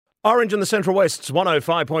Orange in the Central West's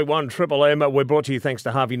 105.1 Triple M. We're brought to you thanks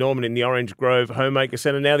to Harvey Norman in the Orange Grove Homemaker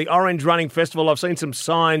Centre. Now, the Orange Running Festival, I've seen some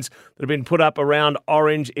signs that have been put up around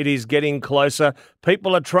Orange. It is getting closer.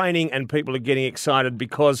 People are training and people are getting excited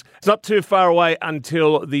because it's not too far away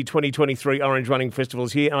until the 2023 Orange Running Festival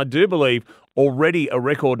is here. And I do believe already a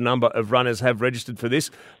record number of runners have registered for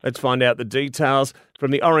this. Let's find out the details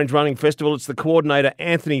from the Orange Running Festival. It's the coordinator,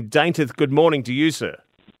 Anthony Daintith. Good morning to you, sir.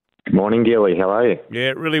 Good morning, Gilly. How are you?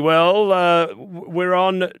 Yeah, really well. We're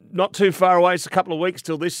on not too far away. It's a couple of weeks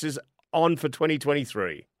till this is on for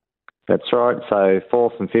 2023. That's right. So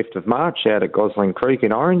 4th and 5th of March out at Gosling Creek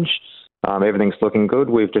in Orange. Everything's looking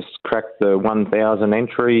good. We've just cracked the 1,000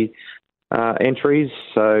 entries,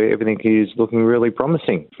 so everything is looking really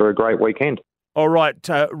promising for a great weekend. All right.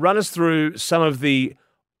 Run us through some of the,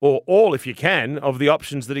 or all if you can, of the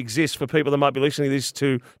options that exist for people that might be listening to this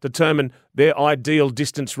to determine their ideal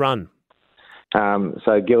distance run.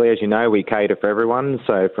 So, Gilly, as you know, we cater for everyone,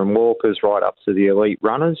 so from walkers right up to the elite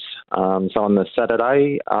runners. So on the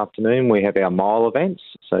Saturday afternoon, we have our mile events,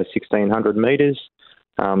 so 1,600 metres.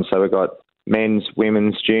 So we've got men's,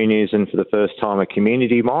 women's, juniors, and for the first time a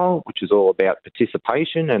community mile, which is all about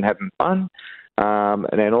participation and having fun. And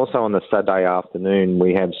then also on the Saturday afternoon,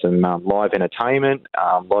 we have some live entertainment,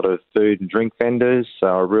 a lot of food and drink vendors, so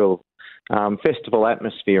a real festival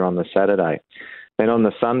atmosphere on the Saturday. Then on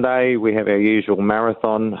the Sunday, we have our usual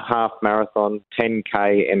marathon, half marathon,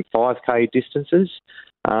 10K and 5K distances,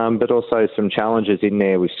 but also some challenges in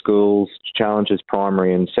there with schools, challenges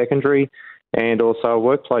primary and secondary, and also a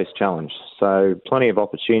workplace challenge. So plenty of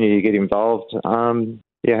opportunity to get involved.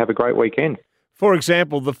 Have a great weekend. For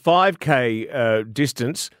example, the 5K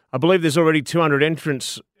distance, I believe there's already 200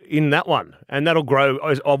 entrants in that one, and that'll grow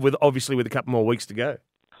obviously with a couple more weeks to go.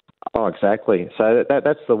 Oh, exactly. So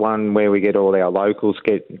that's the one where we get all our locals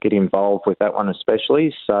get involved with that one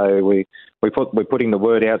especially. So we're putting the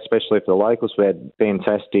word out, especially for the locals. We had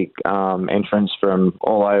fantastic entrants from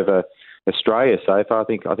all over Australia so far. I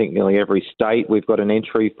think nearly every state we've got an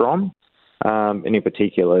entry from. And in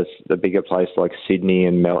particular, the bigger places like Sydney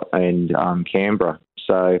and Canberra.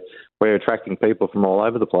 So we're attracting people from all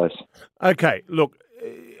over the place. Okay, look,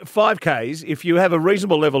 5Ks, if you have a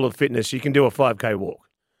reasonable level of fitness, you can do a 5K walk.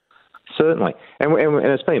 Certainly. And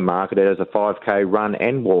it's been marketed as a 5K run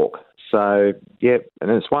and walk. So, yeah,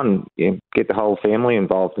 and it's one, get the whole family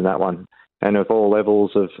involved in that one and of all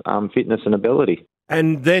levels of fitness and ability.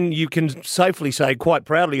 And then you can safely say quite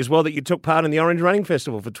proudly as well that you took part in the Orange Running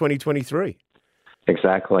Festival for 2023.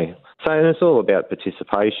 Exactly. So it's all about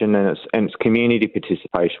participation and it's community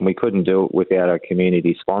participation. We couldn't do it without our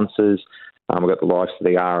community sponsors. We've got the likes of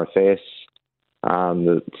the RFS,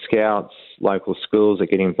 the Scouts, local schools that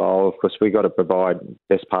get involved. Of course, we've got to provide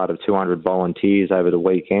best part of 200 volunteers over the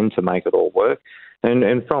weekend to make it all work.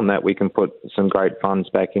 And from that, we can put some great funds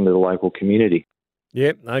back into the local community.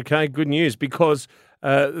 Yeah, okay, good news, because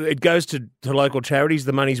it goes to local charities,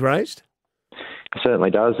 the money's raised? It certainly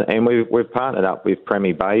does, and we've partnered up with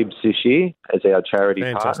Premier Babes this year as our charity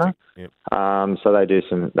Fantastic. partner. Yep. So they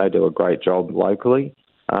do a great job locally.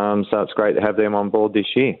 So it's great to have them on board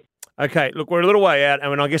this year. Okay, look, we're a little way out,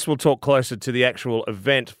 and I guess we'll talk closer to the actual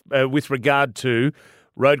event with regard to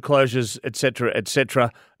road closures, et cetera,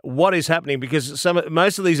 What is happening? Because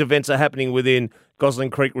most of these events are happening within Gosling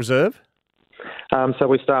Creek Reserve. So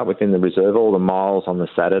we start within the reserve. All the miles on the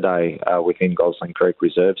Saturday are within Gosling Creek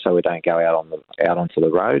Reserve, so we don't go out onto the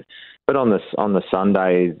road. But on the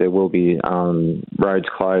Sunday, there will be roads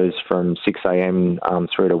closed from 6 a.m.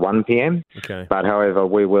 Through to 1 p.m. Okay. But however,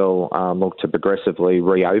 we will look to progressively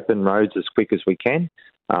reopen roads as quick as we can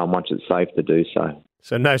once it's safe to do so.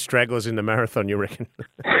 So no stragglers in the marathon, you reckon?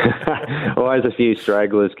 Always a few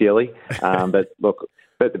stragglers, Gilly. But look.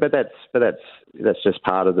 But that's just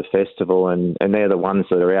part of the festival, and they're the ones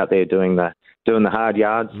that are out there doing the hard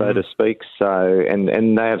yards, so to speak. So and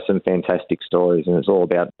they have some fantastic stories, and it's all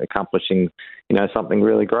about accomplishing something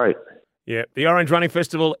really great. Yeah, the Orange Running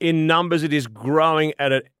Festival in numbers, it is growing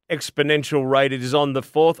at an exponential rate. It is on the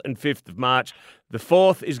 4th and 5th of March. The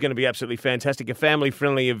 4th is going to be absolutely fantastic, a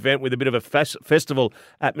family-friendly event with a bit of a festival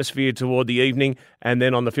atmosphere toward the evening. And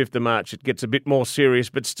then on the 5th of March, it gets a bit more serious.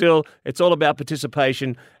 But still, it's all about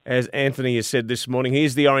participation, as Anthony has said this morning.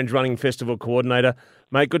 He's the Orange Running Festival coordinator.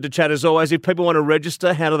 Mate, good to chat as always. If people want to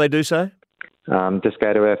register, how do they do so? Just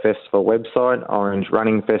go to our festival website,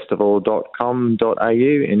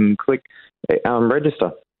 orangerunningfestival.com.au, and click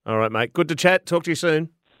register. All right, mate. Good to chat. Talk to you soon.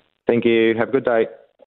 Thank you. Have a good day.